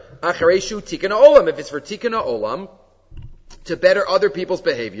brother. If it's for tikana olam, to better other people's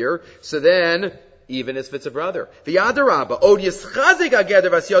behavior, so then, even if it's a brother.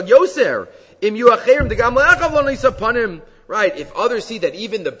 Right, if others see that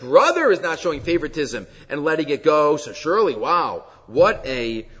even the brother is not showing favoritism and letting it go, so surely, wow, what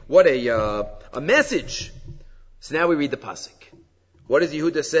a message. So now we read the pasuk. What does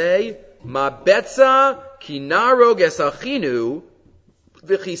Yehuda say? Ma betza kinaro gesachinu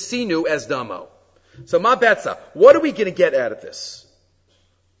v'chisinu es damo. So ma betza, what are we going to get out of this?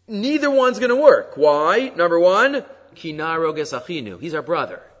 Neither one's going to work. Why? Number 1, kinaro gesachinu. He's our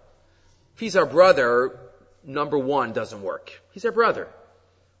brother. If he's our brother, number 1 doesn't work. He's our brother.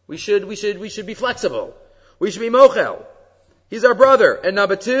 We should be flexible. We should be mochel. He's our brother. And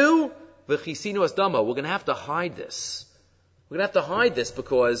number 2, v'chisinu es damo. We're going to have to hide this. We're going to have to hide this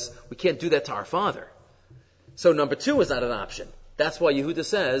because we can't do that to our father. So number 2 is not an option. That's why Yehuda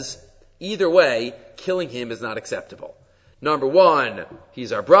says, either way, killing him is not acceptable. Number 1,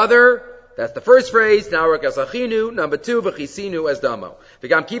 he's our brother. That's the first phrase. Number 2, v'chisinu es damo.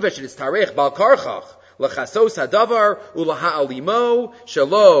 V'gam kiva sh'nis tarech bal karchach. L'chasos hadavar ulaha'alimo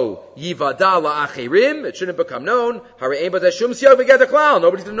shelo yivada la'achirim. It shouldn't become known. Harei ein b'zeh shum siyag v'geder klal.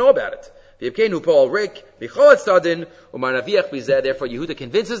 Nobody's going to know about it. V'yibkeinu Paul Rik v'chol tzadin u'manaviach b'zeh. Therefore, Yehuda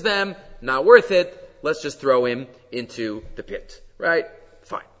convinces them, not worth it. Let's just throw him into the pit. Right?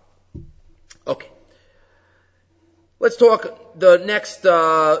 Fine. Okay. Let's talk. The next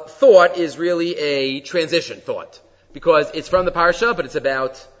thought is really a transition thought because it's from the parsha, but it's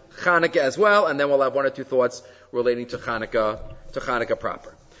about Chanukah as well, and then we'll have 1 or 2 thoughts relating to Chanukah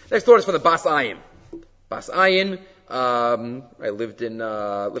proper. Next thought is from the Bas Ayin. Bas Ayin, I lived in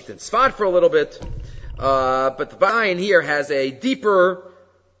Sfat for a little bit, but the Bas Ayin here has a deeper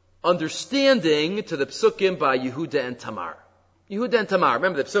understanding to the psukim by Yehuda and Tamar. Yehuda and Tamar.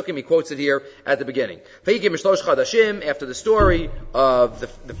 Remember the psukim, he quotes it here at the beginning. After the story of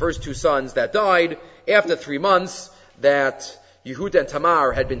the first 2 sons that died, after 3 months that Yehuda and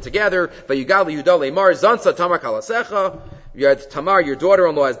Tamar had been together. Vayugal Yehuda leimar zansa Tamar kalasecha. You had Tamar, your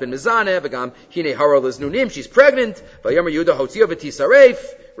daughter-in-law, has been mizaneh. V'gam hine hara liznunim. She's pregnant. Vayomer Yehuda hotzia v'tisaref.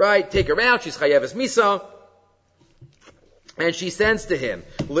 Right, take her out. She's chayeves misa. And she sends to him,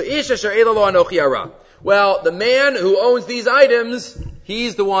 Le'ish asher eila lo anochi hara. Well, the man who owns these items,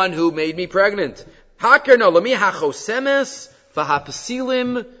 he's the one who made me pregnant. Hakerno lemi hachosemes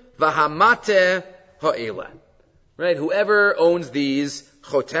v'hapasilim v'hamate ha'ela. Right? Whoever owns these,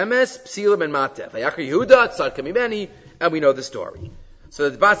 chotemes, psilim, and mateh. Vayakar Yehuda, tzad kamimeni, and we know the story. So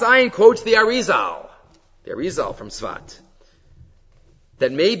the Bas Ayin quotes the Arizal from Sfat,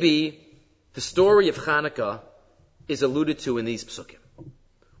 that maybe the story of Chanukah is alluded to in these psukim,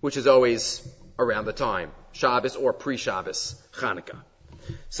 which is always around the time, Shabbos or pre-Shabbos Chanukah.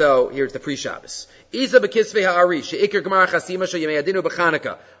 So here's the pre-Shabbos. Isa b'kisvei ha'ari, she'ikir gemara chasima she'yemei adinu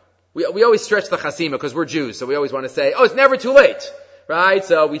b'Chanukah. We always stretch the chasima because we're Jews, so we always want to say, oh, it's never too late. Right?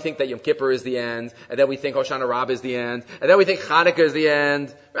 So we think that Yom Kippur is the end, and then we think Hoshana Rabbah is the end, and then we think Chanukah is the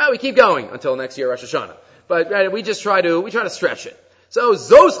end. Right? We keep going until next year Rosh Hashanah. But right, we try to stretch it. So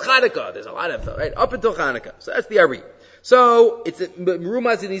Zos Chanukah, there's a lot of them, right? Up until Chanukah. So that's the Ari. So it's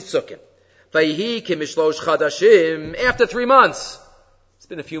Rumaz in these psukim. Vayihi ki mishlosh chadashim, after 3 months. It's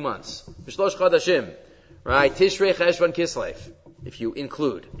been a few months. Mishlosh chadashim. Right? Tishrei Cheshvan Kislev, if you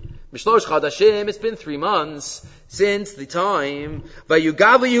include. Mishlosh chadashim, it's been 3 months since the time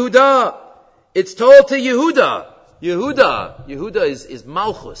Vayugav Yehuda, It's told to Yehuda. Yehuda is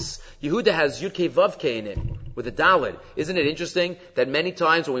Malchus. Yehuda has Yud Kei Vav Kei in it with a Daled. Isn't it interesting that many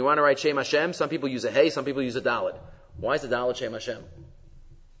times when we want to write Shem Hashem, some people use a Hey, some people use a Daled. Why is the Daled Shem Hashem?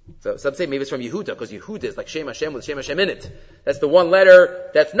 So some say maybe it's from Yehuda, because Yehuda is like Shem Hashem with Shem Hashem in it. That's the one letter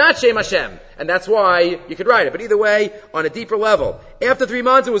that's not Shem Hashem. And that's why you could write it. But either way, on a deeper level. After 3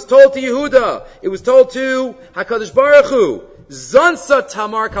 months, it was told to Yehuda. It was told to HaKadosh Baruch Hu, Zansa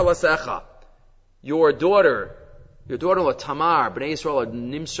Tamar Kalasecha. Your daughter-in-law Tamar, Bnei Yisrael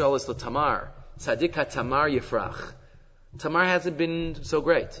Nimshalis la Tamar, Tzadika Tamar Yifrach. Tamar hasn't been so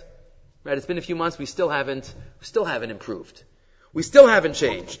great. Right? It's been a few months, we still haven't improved. We still haven't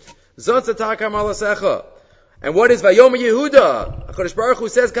changed. Zansa Tamar Kalasecha. And what is Vayom Yehuda? HaKadosh Baruch Hu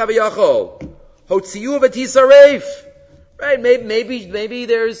says Kavayachol, Hotziyu v'tisaref. Right? Maybe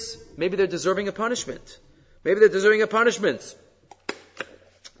they're deserving of punishment. Maybe they're deserving of punishments.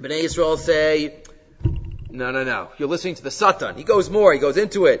 Bnei Yisrael say, no. You're listening to the Satan. He goes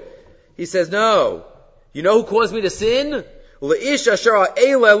into it. He says, no. You know who caused me to sin? Pirish.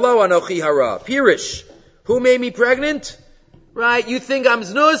 Who made me pregnant? Right? You think I'm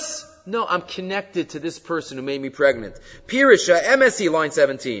znus? No, I'm connected to this person who made me pregnant. Pirish, MSC, line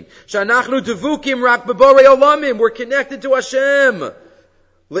 17. Shanachnu devukim rak b'borei olamim. We're connected to Hashem.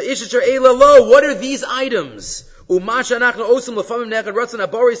 What are these items?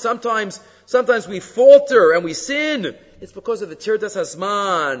 Sometimes we falter and we sin. It's because of the tirdas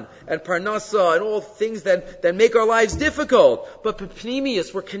hasman and parnasa and all things that make our lives difficult. But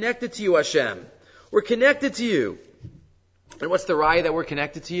Pnimius, we're connected to you, Hashem. We're connected to you. And what's the raya that we're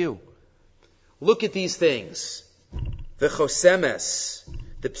connected to you? Look at these things. The chosemes,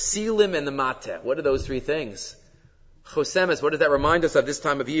 the psilim, and the mateh. What are those 3 things? Chosemes, what does that remind us of this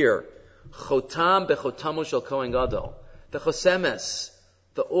time of year? Chotam bechotamu shel Kohen Gadol. The chosemes,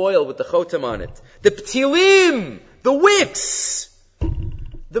 the oil with the chotam on it. The ptilim, the wicks.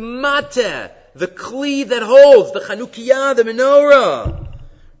 The mateh, the kli that holds. The chanukiyah, the menorah.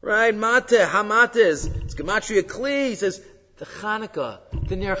 Right? Mateh, hamateh, it's gematria kli. He says, the Chanukah,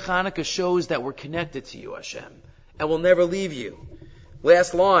 the Ner Chanukah shows that we're connected to you, Hashem. And we'll never leave you.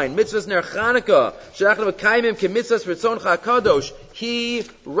 Last line, mitzvahs ner Chanukah, she'achnu v'kaimim ke mitzvahs ritzoncha HaKadosh, hi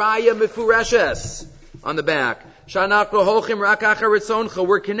raya mefureshes. On the back, she'anachnu holchim rak achar ritzoncha,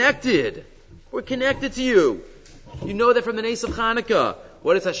 we're connected. We're connected to you. You know that from the Nes of Chanukah.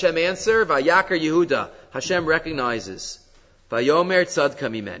 What does Hashem answer? Vayakar Yehuda. Hashem recognizes. Vayomer tzadka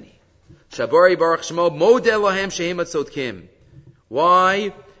mimeni. Shabori baruch shmo model lahem shehem atzodkim.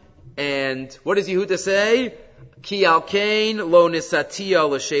 Why? And what does Yehuda say? Ki al kain lo nisatia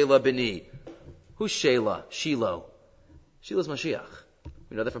l'sheila b'ni. Who's Sheila? Shiloh. Shiloh's Mashiach.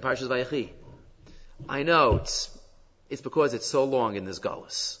 We know that from Parshas Vayechi. I know, it's because it's so long in this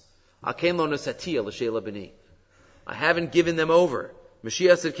Galus. Al kain lo nisatia l'sheila b'ni. I haven't given them over.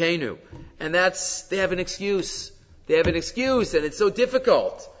 Mashiach Tzidkenu. And they have an excuse. They have an excuse, and it's so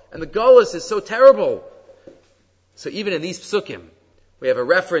difficult. And the Galus is so terrible. So even in these psukim, we have a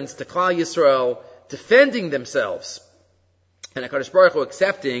reference to Klal Yisrael defending themselves. And HaKadosh Baruch Hu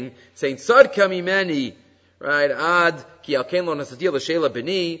accepting, saying, Tzadka mimeni, right, ad, ki al ken lo nasadil l'sheila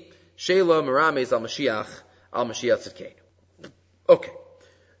b'ni, sheila merames al Mashiach Tzidkenu. Okay.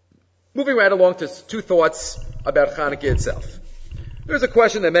 Moving right along to 2 thoughts about Chanukah itself. There's a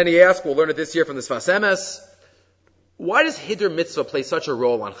question that many ask, we'll learn it this year from the Sfas Emes. Why does Hiddur Mitzvah play such a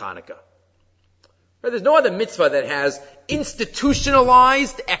role on Chanukah? Right, there's no other mitzvah that has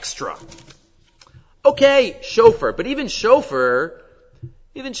institutionalized extra. Okay, shofar, but even shofar,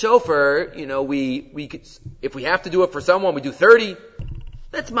 we could, if we have to do it for someone, we do 30.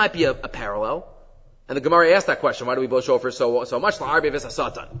 That might be a parallel. And the Gemara asked that question, why do we blow shofar so much? L'harbe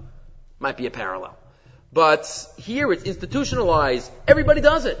v'sasatan. Might be a parallel. But here it's institutionalized. Everybody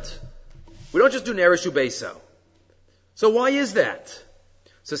does it. We don't just do Nereshu Beso. So why is that?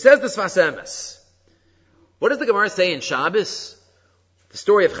 So says the Sfas Emes. What does the Gemara say in Shabbos? The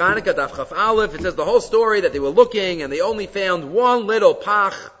story of Chanukah, Daf Chaf Aleph, it says the whole story that they were looking and they only found one little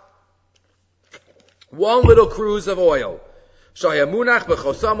pach, one little cruse of oil. Shayamunach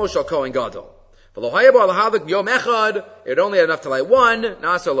b'chosamo shal Kohen Gadol. It only had enough to light 1,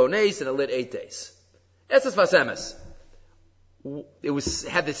 Nasa lo nes, and it lit 8 days. That's the Sfas Emes. It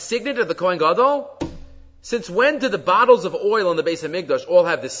had the signet of the Kohen Gadol. Since when did the bottles of oil in the Beis HaMikdash all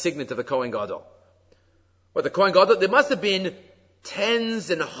have the signet of the Kohen Gadol? Well, the Kohen Gadol, there must have been tens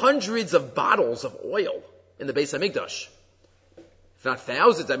and hundreds of bottles of oil in the Beis HaMikdash. If not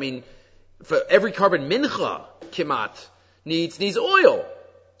thousands, I mean, for every carbon mincha, kimat, needs oil.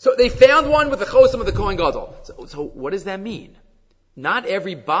 So they found one with the chosim of the Kohen Gadol. So what does that mean? Not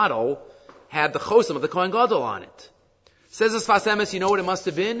every bottle had the chosim of the Kohen Gadol on it. Says the Sfas Emes, you know what it must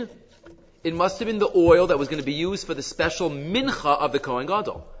have been? It must have been the oil that was going to be used for the special mincha of the Kohen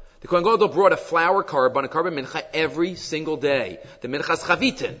Gadol. The Kohen Gadol brought a flour carbon, a carbon mincha every single day. The minchas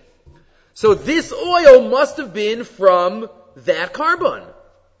chavitin. So this oil must have been from that carbon.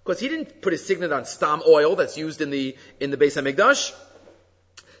 Because he didn't put his signet on stam oil that's used in the Beis HaMikdash.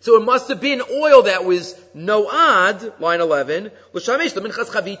 So it must have been oil that was noad, line 11, l'shamesh the minchas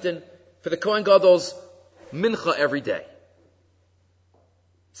chavitin, for the Kohen Gadol's mincha every day.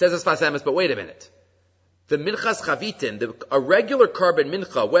 Says the Sfas Emes, but wait a minute. The minchas chavitin, a regular carbon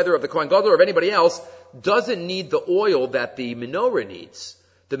mincha, whether of the Kohen Gadol or of anybody else, doesn't need the oil that the menorah needs.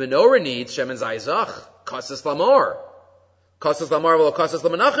 The menorah needs shemen zayzach, kasas lamar. Kasas lamar v'lo kasas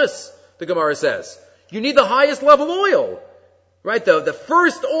lamanachas, the Gemara says. You need the highest level oil. Right? The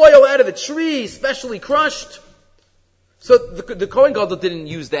first oil out of the tree, specially crushed. So the Kohen Gadol didn't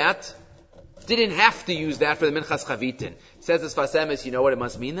use that. Didn't have to use that for the minchas chavitin. Says the Sfas Emes, you know what it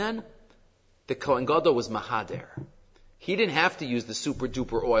must mean then? The Kohen Gadol was mahader. He didn't have to use the super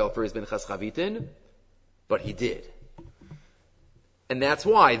duper oil for his minchas chavitin, but he did. And that's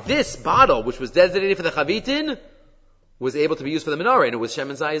why this bottle, which was designated for the chavitin, was able to be used for the menorah, and it was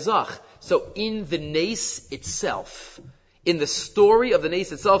shemen zayzach. So in the nace itself, in the story of the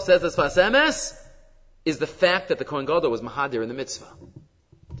nace itself, says the Sfas Emes, is the fact that the Kohen Gadol was mahader in the mitzvah.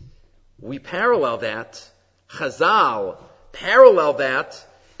 We parallel that, Chazal parallel that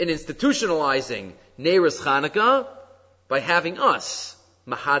in institutionalizing Neiros Chanukah by having us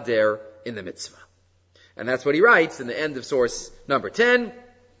mahader in the mitzvah. And that's what he writes in the end of source number 10.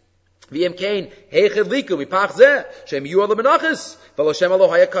 V'im kain heichad liku mipach zeh shem yu ala menachas v'lo shem alo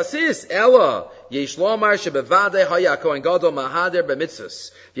haya kasis ella yesh lomar shebevadei haya kohen gadol mahader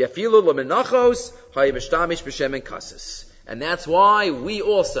b'mitzvos v'yafilu lo menachos haya mishtamish b'shemen kasis. And that's why we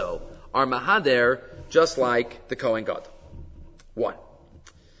also are mahader just like the Kohen Gadol. 1.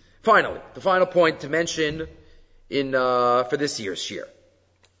 Finally, the final point to mention for this year's shir.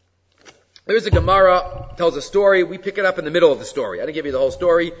 There's a Gemara, tells a story. We pick it up in the middle of the story. I didn't give you the whole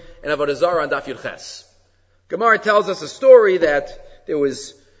story. And Avodah Zarah on Daf Yud Ches. Gemara tells us a story that there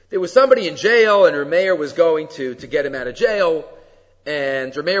was somebody in jail, and Rameir was going to get him out of jail,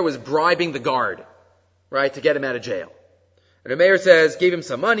 and Rameir was bribing the guard, right, to get him out of jail. And Rameir gave him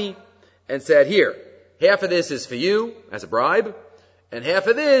some money, and said, here, half of this is for you as a bribe, and half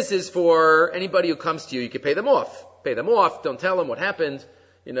of this is for anybody who comes to you. You can pay them off. Pay them off. Don't tell them what happened.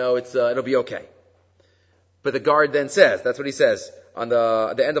 It'll be okay. But the guard then says, that's what he says on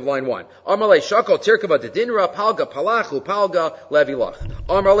the end of line 1. Amarle shakol tirkava dedinra palga palachu palga levilach.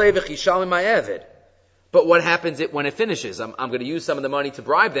 Amarle v'chishalim ma'avid. But what happens when it finishes? I'm going to use some of the money to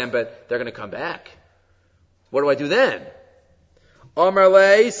bribe them, but they're going to come back. What do I do then?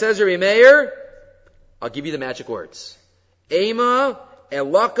 Amarle, says Rabbi Meir, I'll give you the magic words. Ema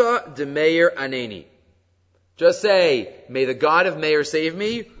elaka de Meir aneni. Just say, may the God of Meir save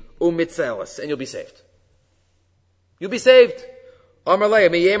me, umitzelis, and you'll be saved. You'll be saved. Amarle,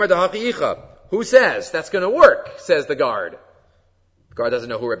 miyemer dahachiicha. Who says that's going to work? Says the guard. The guard doesn't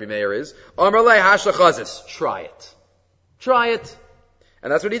know who Rabbi Meir is. Amarle hashlachazis. Try it. Try it.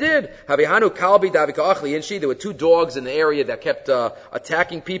 And that's what he did. Havihanu kalbi davika achli inshi. There were 2 dogs in the area that kept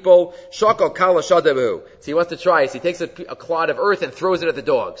attacking people. Shakal kala shadabu. So he wants to try it. So he takes a clod of earth and throws it at the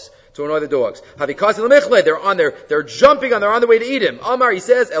dogs to annoy the dogs. Havikasi lemichle. They're jumping on. They're on the way to eat him. Amar, he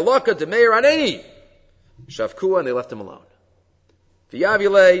says, elaka demeir anei. Shavkua, and they left him alone.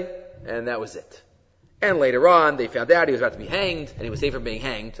 V'yavile, and that was it. And later on, they found out he was about to be hanged, and he was saved from being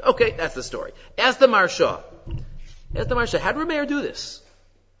hanged. Okay, that's the story. Ask the Marsha. How did Rameir do this?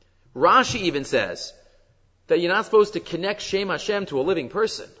 Rashi even says that you're not supposed to connect Shem Hashem to a living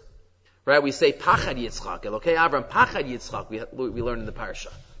person. Right? We say Pachad Yitzchak. Elokei Avram Pachad Yitzchak. We learn in the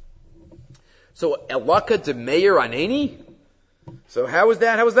parasha. So Elaka de Meir Aneni? So how was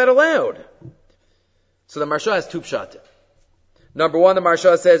that allowed? So the Marsha has 2 pshatim. Number 1, the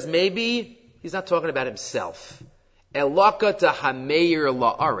Marsha says maybe he's not talking about himself. Elaka de Hameir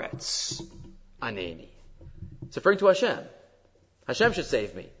La'aretz Aneni. It's referring to Hashem. Hashem should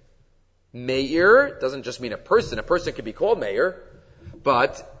save me. Meir doesn't just mean a person. A person can be called Meir,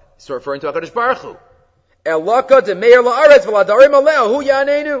 but it's referring to HaKadosh Baruch Hu. Elaka de Meir la'aretz v'ladarim aleo hu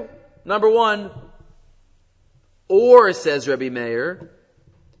yanenu. Number 1. Or, says Rabbi Meir,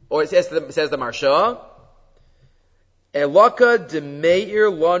 or it says the Marsha, Elaka de Meir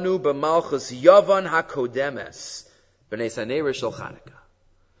lanu b'malchus Yavan hakodemes b'nei sanei shel Chanukah.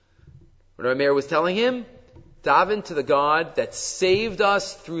 What Rabbi Meir was telling him, daven to the God that saved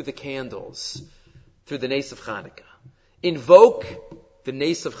us through the candles, through the Nace of Chanukah. Invoke the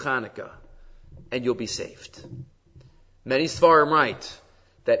Nace of Chanukah and you'll be saved. Many Sfarim write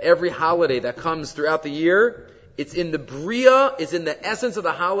that every holiday that comes throughout the year, it's in the Bria, it's in the essence of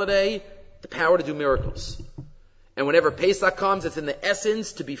the holiday, the power to do miracles. And whenever Pesach comes, it's in the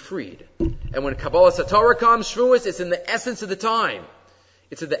essence to be freed. And when Kabbalah Satorah comes, Shavuos, it's in the essence of the time.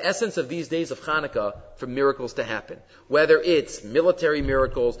 It's in the essence of these days of Hanukkah for miracles to happen. Whether it's military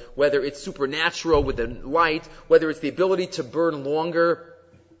miracles, whether it's supernatural with the light, whether it's the ability to burn longer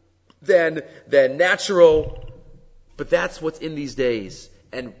than natural. But that's what's in these days.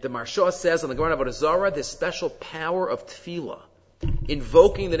 And the Maharsha says on the Gemara Avodah Zarah, this special power of tefillah,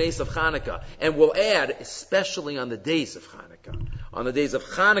 invoking the days of Hanukkah. And we'll add, especially on the days of Hanukkah. On the days of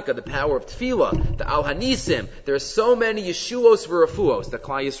Hanukkah, the power of tefillah, the Al Hanisim. There are so many Yeshuos v'Refuos that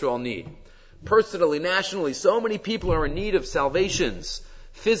Klal Yisrael need. Personally, nationally, so many people are in need of salvations.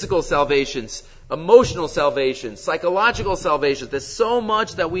 Physical salvations, emotional salvations, psychological salvations. There's so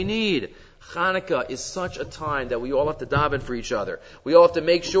much that we need. Hanukkah is such a time that we all have to daven for each other. We all have to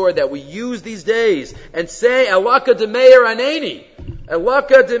make sure that we use these days and say, Elaka Demeir Aneni.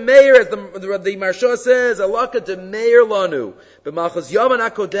 Elaka Demeir, as the Maharsha says, Elaka Demeir Lanu. B'malchus Yaman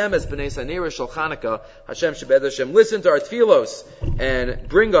HaKodem as B'nai Sanira Shel Hanukkah, Hashem Shebed Hashem, listen to our tefillos and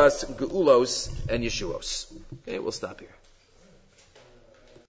bring us geulos and yeshuos. Okay, we'll stop here.